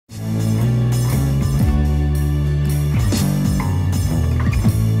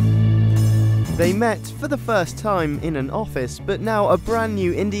They met for the first time in an office, but now a brand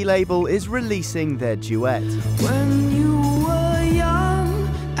new indie label is releasing their duet. When you were young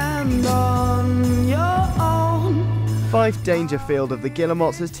and on your own. Fyfe Dangerfield of the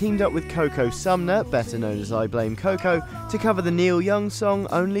Guillemots has teamed up with Coco Sumner, better known as I Blame Coco, to cover the Neil Young song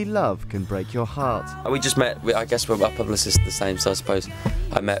Only Love Can Break Your Heart. We just met, I guess our publicists are the same, so I suppose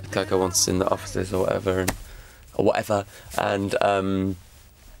I met Coco once in the offices or whatever, and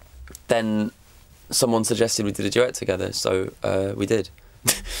then someone suggested we did a duet together, so we did.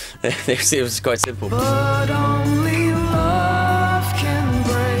 It was quite simple. But only love can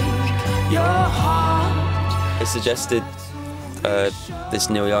break your heart. I suggested this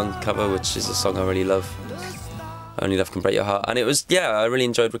Neil Young cover, which is a song I really love. Only Love Can Break Your Heart, and it was, yeah, I really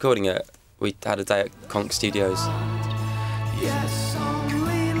enjoyed recording it. We had a day at Conk Studios. Yes,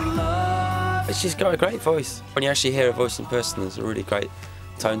 only love. She's got a great voice. When you actually hear her voice in person, there's a really great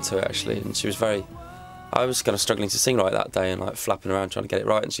tone to it, actually. And she was I was kind of struggling to sing right that day and like flapping around trying to get it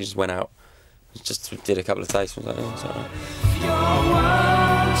right, and she just went out, just did a couple of takes and was like, oh, it's all right. Your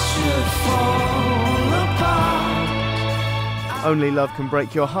world should fall apart. Only Love Can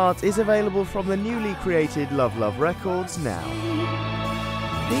Break Your Heart is available from the newly created Love Love Records now.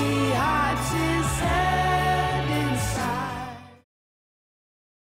 The heights is